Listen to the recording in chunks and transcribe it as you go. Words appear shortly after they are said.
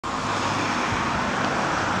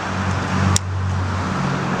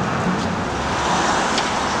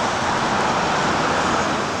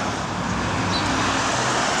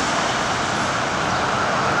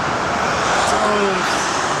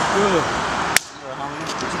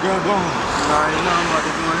Girl, go on. You already know I'm about to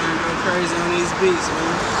go in here and go crazy on these beats, man.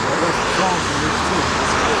 I got some songs for this too.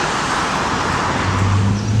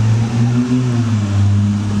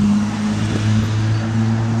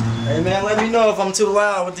 Hey, man, let me know if I'm too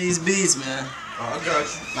loud with these beats, man. Oh, I got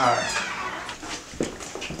you. Alright.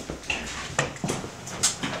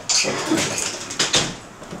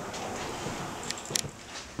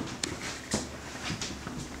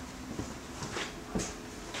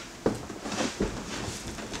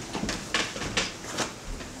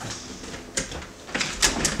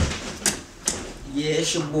 Yeah,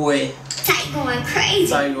 it's your boy. Tight going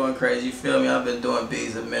crazy. Tight going crazy, you feel me? I've been doing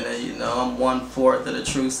beats a minute, you know. I'm 1/4 of the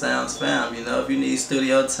True Sounds fam, you know. If you need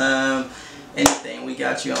studio time, anything, we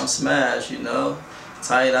got you on Smash, you know.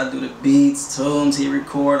 Tight, I do the beats, tunes, he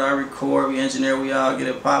record, I record, we engineer, we all get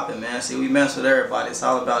it popping, man. See, we mess with everybody. It's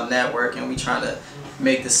all about networking. We trying to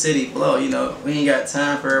make the city blow, you know. We ain't got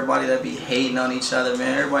time for everybody that be hating on each other,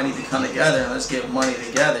 man. Everybody need to come together and let's get money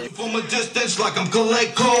together. From a distance like I'm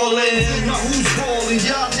collect calling. Now who's balling?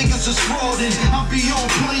 Y'all niggas is frauding. I be on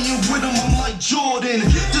playing with them, I'm like Jordan.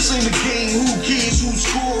 This ain't a game, who cares who's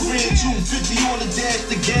scoring? 250 on the dash,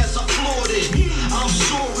 the gas applauded. I'm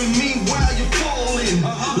soaring, meanwhile you're falling.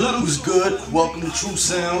 Let them. What's good? Welcome to True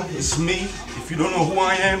Sound. It's me. If you don't know who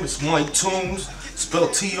I am, it's Mike Tunes.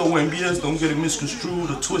 Spelled T-O-M-B-S. Don't get it misconstrued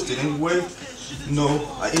or twisted anyway. You know,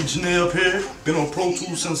 I engineer up here. Been on Pro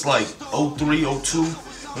Tools since like 03, 02. You know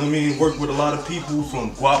what I mean? Worked with a lot of people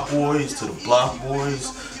from Guap Boys to the Block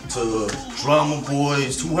Boys to Drama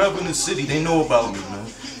Boys to whoever in the city. They know about me, man.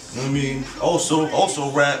 You know what I mean? Also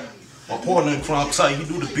rap. My partner in crime, Tight, he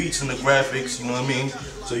do the beats and the graphics, you know what I mean?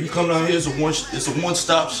 So you come down here, it's a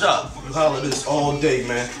one-stop shop. You holler this all day,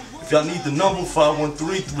 man. If y'all need the number,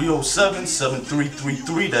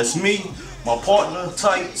 513-307-7333, that's me. My partner,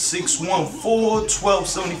 Tight,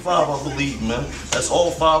 614-1275, I believe, man. That's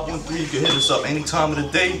all 513, you can hit us up any time of the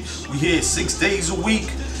day. We here 6 days a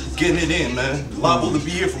week, getting it in, man. Liable to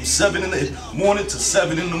be here from 7 in the morning to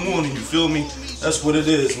 7 in the morning, you feel me? That's what it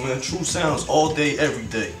is, man. True Sounds all day, every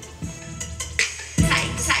day.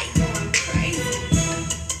 Tight going crazy.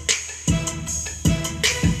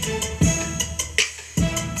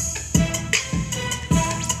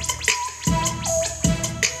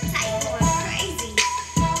 Tight going crazy.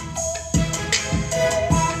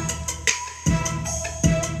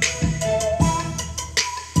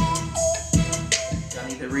 Y'all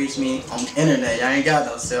need to reach me on the internet. Y'all ain't got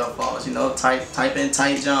no cell phones, you know. Type in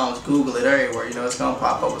Tight Jones, Google it everywhere, you know. It's gonna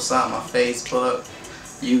pop up with something on Facebook,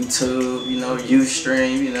 YouTube, you know,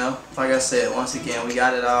 Ustream, you know. Like I said, once again, we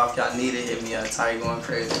got it off. Y'all need to hit me up. Tight going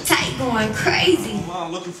crazy. Tight going crazy.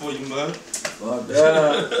 I'm looking for you, man. Fuck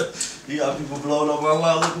that. You got people blowing up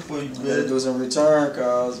online looking for you, Better man. do some return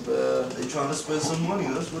calls, but They trying to spend some money,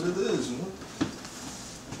 that's what it is, man.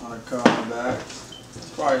 on to call me back.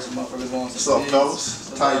 Probably some motherfuckers want some What's up,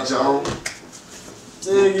 fellas? Tight Jones.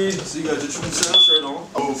 Diggy. So you got your True Sound shirt on.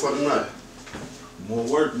 Over for the night. More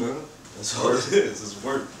work, man. That's all it is. It's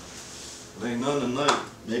work. It ain't none tonight.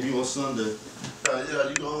 Maybe on Sunday. Yeah,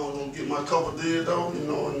 you gonna get my cover did though? You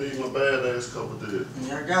know, I need my badass cover did.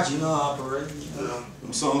 Yeah, I got you. You know how I operate. Yeah.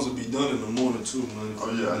 Them songs will be done in the morning too, man.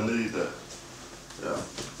 Oh yeah, I need that. Yeah.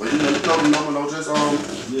 But you know the number though, just catch me on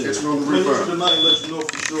the We'll hit you reverb. tonight and let you know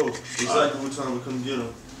for sure exactly what time we come get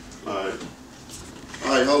them. Alright.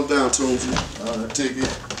 Alright, hold down, Tunes. Alright, take it.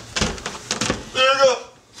 There you go.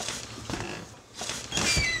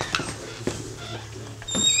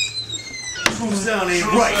 True Sound ain't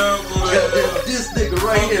right. This nigga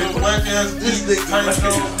right here.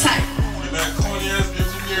 Tight